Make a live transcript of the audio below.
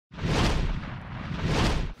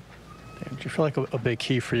Do you feel like a big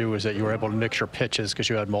key for you was that you were able to mix your pitches because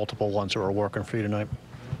you had multiple ones that were working for you tonight?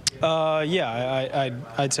 Yeah,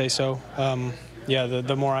 I'd say so. Yeah,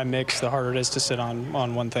 the more I mix, the harder it is to sit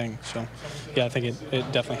on one thing. So, yeah, I think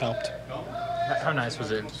it definitely helped. How nice was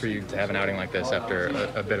it for you to have an outing like this after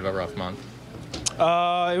a bit of a rough month?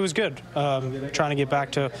 It was good. Trying to get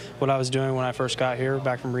back to what I was doing when I first got here,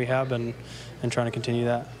 back from rehab, and trying to continue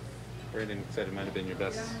that. Brandon said it might have been your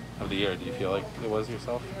best of the year. Do you feel like it was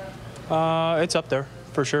yourself? It's up there,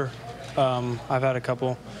 for sure. I've had a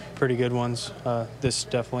couple pretty good ones. This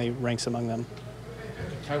definitely ranks among them.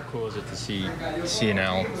 How cool is it to see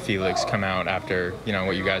CNL Felix come out after,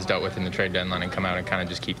 what you guys dealt with in the trade deadline and come out and kind of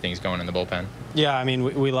just keep things going in the bullpen? Yeah, I mean,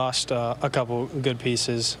 we lost a couple good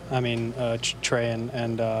pieces. I mean, Trey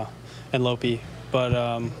and Lopi. But,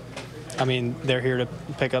 I mean, they're here to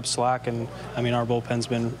pick up slack. And, I mean, our bullpen's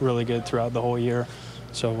been really good throughout the whole year.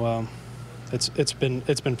 So it's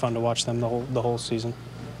been fun to watch them the whole season.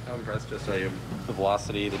 How impressed just are you? The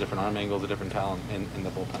velocity, the different arm angles, the different talent in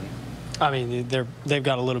the bullpen. I mean, they've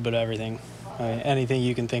got a little bit of everything. I mean, anything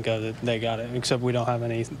you can think of, they got it. Except we don't have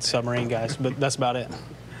any submarine guys, but that's about it.